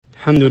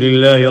الحمد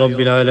لله رب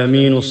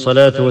العالمين،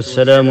 والصلاة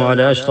والسلام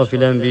على أشرف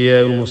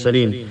الأنبياء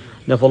والمرسلين.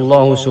 نفى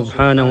الله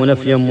سبحانه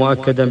نفيا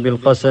مؤكدا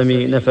بالقسم،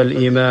 نفى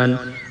الإيمان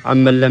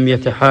عمن لم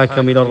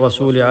يتحاكم إلى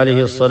الرسول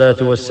عليه الصلاة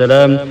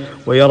والسلام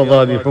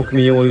ويرضى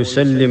بحكمه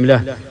ويسلم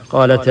له.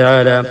 قال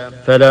تعالى: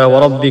 فلا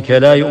وربك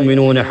لا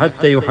يؤمنون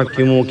حتى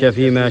يحكموك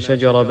فيما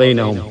شجر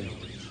بينهم.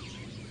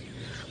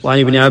 وعن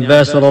ابن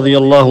عباس رضي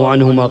الله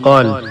عنهما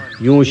قال: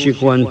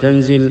 يوشك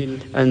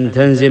أن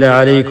تنزل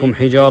عليكم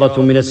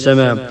حجارة من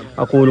السماء،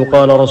 أقول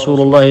قال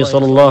رسول الله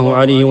صلى الله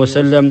عليه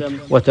وسلم،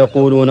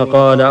 وتقولون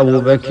قال أبو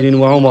بكر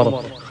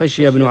وعمر.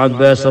 خشي ابن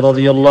عباس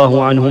رضي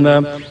الله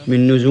عنهما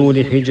من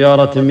نزول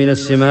حجارة من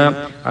السماء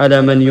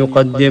على من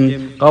يقدم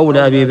قول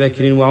أبي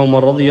بكر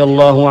وعمر رضي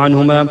الله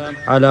عنهما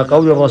على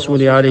قول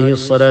الرسول عليه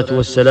الصلاة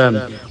والسلام.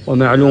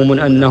 ومعلوم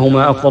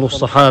أنهما أفضل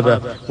الصحابة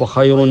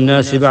وخير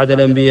الناس بعد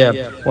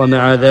الأنبياء،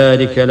 ومع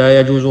ذلك لا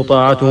يجوز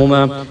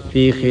طاعتهما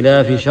في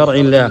خلاف شرع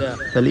الله،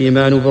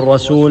 فالإيمان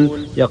بالرسول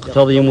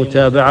يقتضي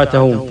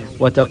متابعته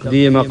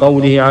وتقديم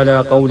قوله على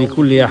قول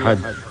كل أحد.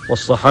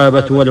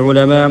 والصحابة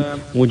والعلماء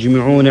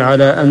مجمعون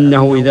على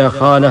أنه إذا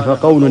خالف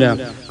قولنا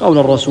قول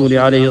الرسول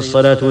عليه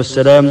الصلاة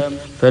والسلام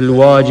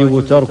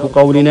فالواجب ترك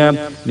قولنا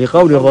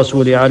لقول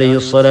الرسول عليه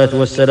الصلاة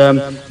والسلام،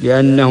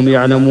 لأنهم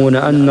يعلمون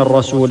أن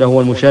الرسول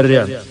هو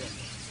المشرع.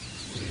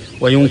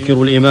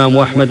 وينكر الإمام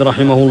أحمد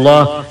رحمه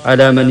الله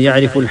على من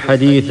يعرف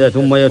الحديث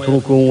ثم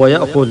يتركه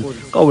ويأخذ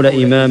قول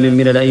إمام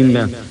من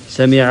الأئمة.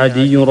 سمع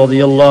عدي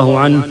رضي الله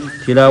عنه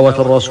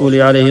تلاوة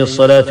الرسول عليه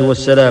الصلاة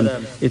والسلام: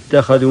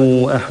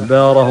 اتخذوا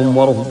أحبارهم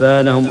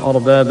ورهبانهم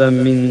أربابا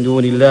من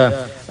دون الله،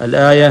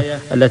 الآية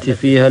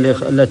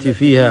التي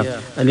فيها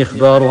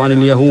الإخبار عن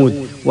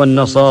اليهود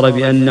والنصارى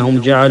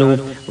بأنهم جعلوا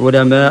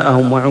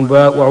علماءهم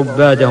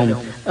وعبادهم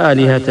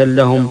آلهة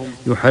لهم،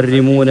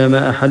 يحرمون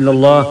ما أحل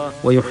الله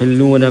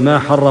ويحلون ما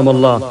حرم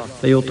الله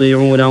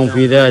فيطيعونهم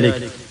في ذلك.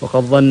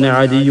 وقد ظن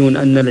عدي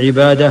أن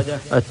العبادة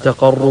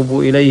التقرب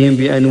إليهم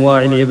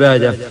بأنواع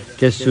العبادة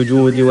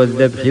كالسجود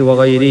والذبح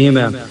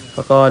وغيرهما،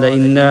 فقال: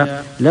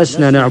 إنا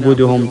لسنا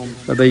نعبدهم.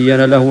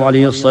 فبين له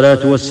عليه الصلاة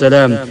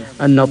والسلام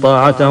أن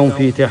طاعتهم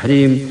في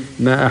تحريم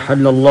ما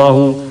أحل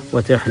الله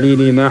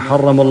وتحليل ما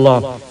حرم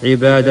الله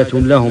عبادة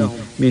لهم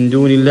من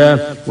دون الله،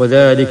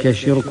 وذلك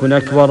شرك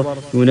أكبر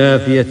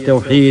ينافي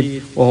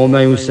التوحيد، وهو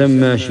ما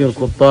يسمى شرك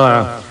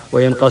الطاعة.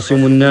 وينقسم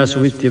الناس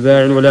في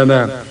اتباع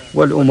العلماء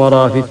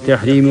والأمراء في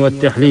التحريم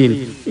والتحليل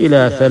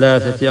إلى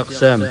 3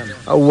 أقسام: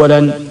 أولا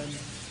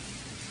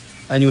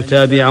أن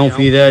يتابعهم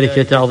في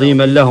ذلك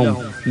تعظيما لهم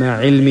مع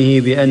علمه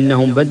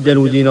بأنهم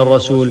بدلوا دين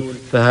الرسول،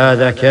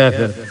 فهذا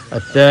كافر.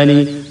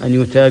 الثاني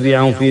أن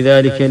يتابعهم في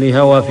ذلك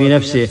لهوى في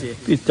نفسه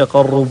في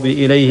التقرب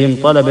إليهم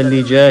طلبا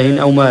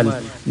لجاه أو مال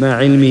مع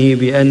علمه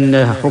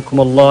بأن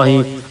حكم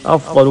الله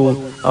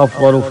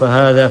أفضل،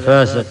 فهذا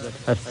فاسق.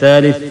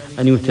 الثالث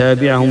أن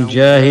يتابعهم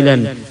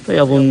جاهلا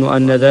فيظن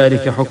أن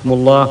ذلك حكم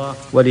الله،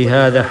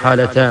 ولهذا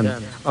حالتان: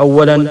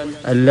 أولا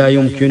أن لا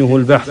يمكنه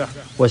البحث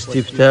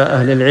واستفتاء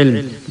أهل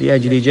العلم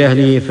لأجل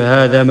جهله،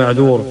 فهذا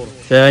معذور.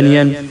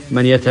 ثانيا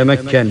من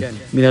يتمكن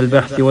من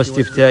البحث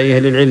واستفتاء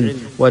أهل العلم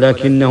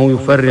ولكنه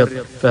يفرط،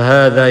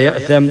 فهذا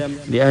يأثم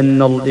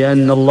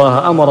لأن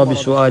الله أمر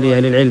بسؤال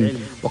أهل العلم.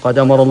 وقد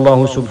أمر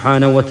الله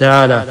سبحانه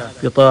وتعالى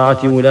بطاعة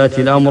ولاة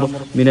الأمر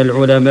من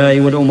العلماء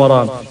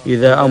والأمراء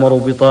إذا أمروا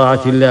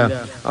بطاعة الله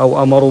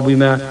أو أمروا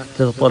بما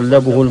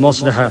تتطلبه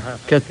المصلحة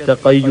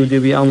كالتقيد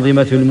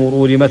بأنظمة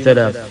المرور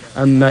مثلا.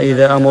 أما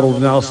إذا أمروا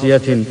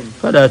بمعصية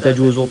فلا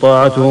تجوز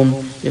طاعتهم،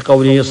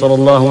 لقوله صلى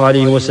الله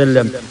عليه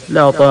وسلم: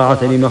 لا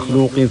طاعة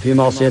لمخلوق في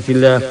معصية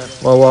الله.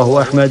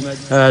 رواه أحمد.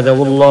 هذا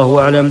والله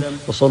أعلم،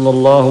 وصلى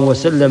الله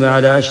وسلم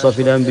على أشرف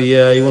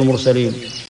الأنبياء والمرسلين.